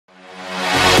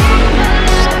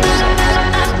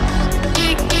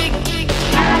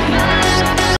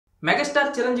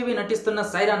చిరంజీవి నటిస్తున్న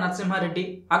సై రా Narasimha Reddy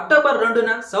October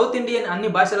 2న south Indian అన్ని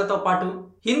భాషలతో పాటు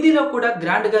హిందీలో కూడా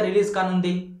గ్రాండ్ గా రిలీజ్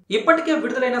కానుంది. ఇప్పటికే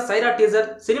విడుదలైన సై రా టీజర్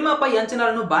సినిమాపై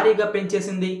అంచనాలను భారీగా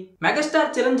పెంచేసింది.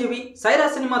 మెగాస్టార్ చిరంజీవి సై రా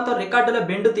సినిమాతో రికార్డుల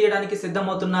బెండు తీయడానికి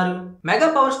సిద్ధమవుతున్నారు. Mega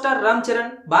power star Ram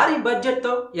Charan భారీ బడ్జెట్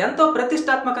తో ఎంతో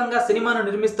ప్రతిష్టాత్మకంగా సినిమాను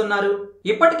నిర్మిస్తున్నారు.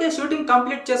 ఇప్పటికే షూటింగ్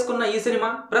కంప్లీట్ చేసుకున్న ఈ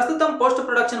సినిమా ప్రస్తుతం పోస్ట్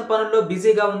ప్రొడక్షన్ పనుల్లో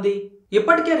బిజీగా ఉంది.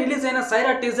 ఇప్పటికే రిలీజ్ అయిన సై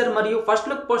రా టీజర్ మరియు ఫస్ట్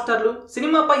లుక్ పోస్టర్లు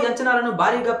సినిమాపై అంచనాలను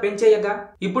భారీగా పెంచేయగా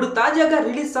ఇప్పుడు తాజాగా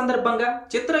రిలీజ్ సందర్భంగా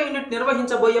చిత్ర యూనిట్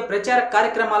నిర్వహించబోయే ప్రచార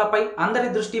కార్యక్రమాలపై అందరి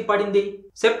దృష్టి పడింది.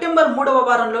 సెప్టెంబర్ 3వ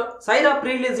వారంలో సై రా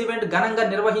ప్రీ రిలీజ్ ఈవెంట్ ఘనంగా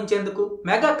నిర్వహించేందుకు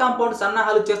మెగా కాంపౌండ్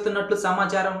సన్నాహాలు చేస్తున్నట్లు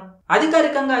సమాచారం.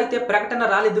 అధికారికంగా అయితే ప్రకటన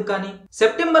రాలేదు కానీ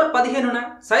సెప్టెంబర్ 15న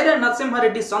సై రా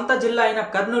నరసింహారెడ్డి సొంత జిల్లా అయిన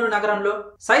కర్నూలు నగరంలో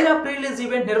సై రా ప్రీ రిలీజ్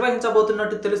ఈవెంట్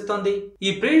నిర్వహించబోతున్నట్టు తెలుస్తోంది.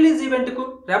 ఈ ప్రీ రిలీజ్ ఈవెంట్ కు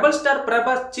rebel star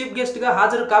Prabhas chief guest గా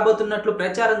హాజరు కాబోతున్నట్లు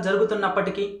ప్రచారం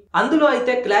జరుగుతున్నప్పటికీ అందులో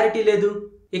అయితే క్లారిటీ లేదు.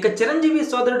 ఇక చిరంజీవి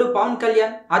సోదరుడు పవన్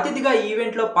కళ్యాణ్ అతిథిగా ఈ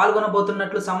ఈవెంట్ లో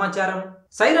పాల్గొనబోతున్నట్లు సమాచారం.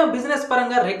 సై రా బిజినెస్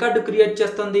పరంగా రికార్డు క్రియేట్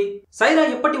చేస్తోంది. సై రా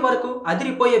ఇప్పటి వరకు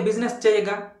అదిరిపోయే బిజినెస్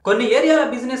చేయగా కొన్ని ఏరియాల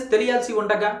బిజినెస్ తెలియాల్సి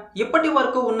ఉండగా ఇప్పటి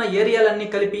వరకు ఉన్న ఏరియాలన్నీ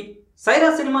కలిపి సై రా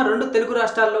సినిమా 2 తెలుగు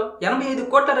రాష్ట్రాల్లో 85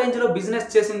 కోట్ల రేంజ్ లో బిజినెస్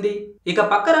చేసింది. ఇక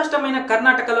పక్క రాష్ట్రమైన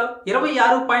కర్ణాటకలో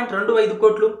 26.25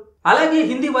 కోట్లు, అలాగే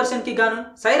హిందీ వర్షన్ కి గాను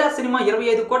సై రా సినిమా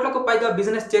 25 కోట్లకు పైగా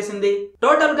బిజినెస్ చేసింది.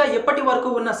 టోటల్ గా ఇప్పటి వరకు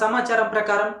ఉన్న సమాచారం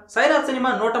ప్రకారం సై రా సినిమా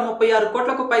 136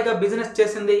 కోట్లకు పైగా బిజినెస్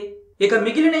చేసింది. ఇక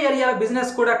మిగిలిన ఏరియాల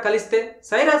బిజినెస్ కూడా కలిస్తే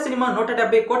సై రా సినిమా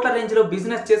 170 కోట్ల రేంజ్ లో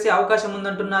బిజినెస్ చేసే అవకాశం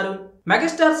ఉందంటున్నారు.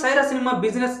 మెగాస్టార్ సై రా సినిమా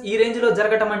బిజినెస్ ఈ రేంజ్ లో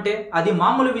జరగటం అంటే అది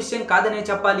మామూలు విషయం కాదనే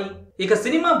చెప్పాలి. ఇక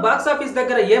సినిమా బాక్సాఫీస్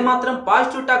దగ్గర ఏమాత్రం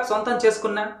పాజిటివ్ టాక్ సొంతం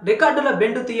చేసుకున్నా రికార్డుల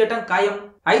బెండు తీయటం ఖాయం.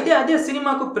 అయితే అదే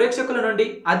సినిమాకు ప్రేక్షకుల నుండి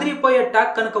అదిరిపోయే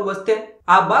టాక్ కనుక వస్తే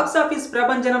ఆ బాక్సాఫీస్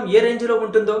ప్రభంజనం ఏ రేంజ్ లో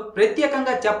ఉంటుందో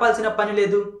ప్రత్యేకంగా చెప్పాల్సిన పని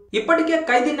లేదు. ఇప్పటికే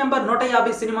ఖైదీ నెంబర్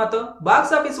 150 సినిమాతో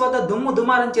బాక్సాఫీస్ వద్ద దుమ్ము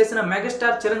దుమారం చేసిన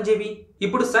మెగాస్టార్ చిరంజీవి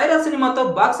ఇప్పుడు సై రా సినిమాతో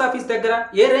బాక్సాఫీస్ దగ్గర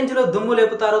ఏ రేంజ్ లో దుమ్ము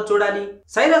లేపుతారో చూడాలి.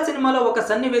 సై రా సినిమాలో ఒక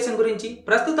సన్నివేశం గురించి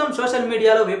ప్రస్తుతం సోషల్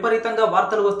మీడియాలో విపరీతంగా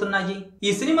వార్తలు వస్తున్నాయి.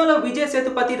 ఈ సినిమాలో విజయ్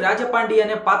సేతుపతి రాజపాండి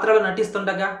అనే పాత్రలో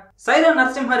నటిస్తుండగా సై రా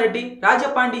నరసింహారెడ్డి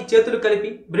రాజపాండి చేతులు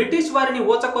కలిపి బ్రిటిష్ వారిని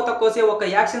ఊచకోత కోసే ఒక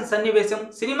యాక్షన్ సన్నివేశం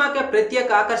సినిమాకే ప్రత్యేక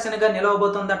ఆకర్షణగా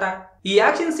నిలవబోతోందట. ఈ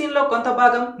యాక్షన్ సీన్ లో కొంత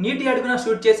భాగం నీటి అడుగున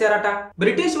షూట్ చేశారట.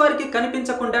 బ్రిటిష్ వారికి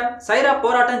కనిపించకుండా సై రా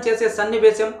పోరాటం చేసే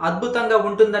సన్నివేశం అద్భుతంగా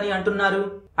ఉంటుందని అంటున్నారు.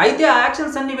 అయితే ఆ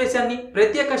యాక్షన్ సన్నివేశాన్ని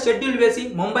ప్రత్యేక షెడ్యూల్ వేసి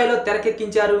ముంబైలో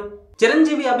తెరకెక్కించారు.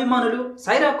 చిరంజీవి అభిమానులు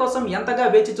సై రా కోసం ఎంతగా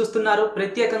వేచి చూస్తున్నారో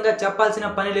ప్రత్యేకంగా చెప్పాల్సిన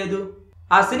పని లేదు.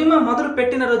 ఆ సినిమా మొదలు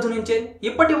పెట్టిన రోజు నుంచే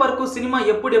ఇప్పటి వరకు సినిమా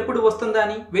ఎప్పుడెప్పుడు వస్తుందా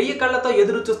అని 1000 కళ్లతో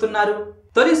ఎదురు చూస్తున్నారు.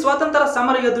 తొలి స్వాతంత్ర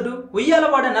సమరయోధుడు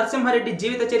ఉయ్యాలవాడ నరసింహారెడ్డి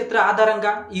జీవిత చరిత్ర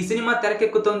ఆధారంగా ఈ సినిమా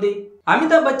తెరకెక్కుతోంది.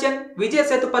 అమితాబ్ బచ్చన్, విజయ్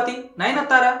సేతుపతి,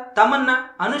 నయనతార, తమన్నా,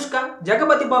 అనుష్క,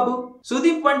 జగపతి బాబు,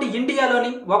 సుదీప్ వంటి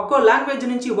ఇండియాలోని ఒక్కో లాంగ్వేజ్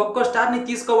నుంచి ఒక్కో స్టార్ ని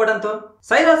తీసుకోవడంతో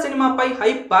సై రా సినిమాపై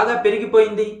హైప్ బాగా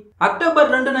పెరిగిపోయింది.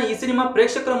 అక్టోబర్ 2న ఈ సినిమా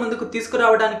ప్రేక్షకుల ముందుకు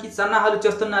తీసుకురావడానికి సన్నాహాలు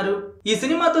చేస్తున్నారు. ఈ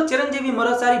సినిమాతో చిరంజీవి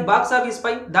మరోసారి బాక్సాఫీస్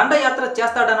పై దండయాత్ర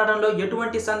చేస్తాడనడంలో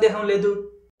ఎటువంటి సందేహం లేదు.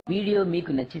 వీడియో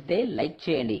మీకు నచ్చితే లైక్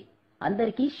చేయండి,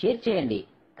 అందరికీ షేర్ చేయండి,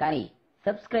 కానీ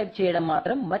సబ్స్క్రైబ్ చేయడం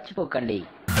మాత్రం మర్చిపోకండి.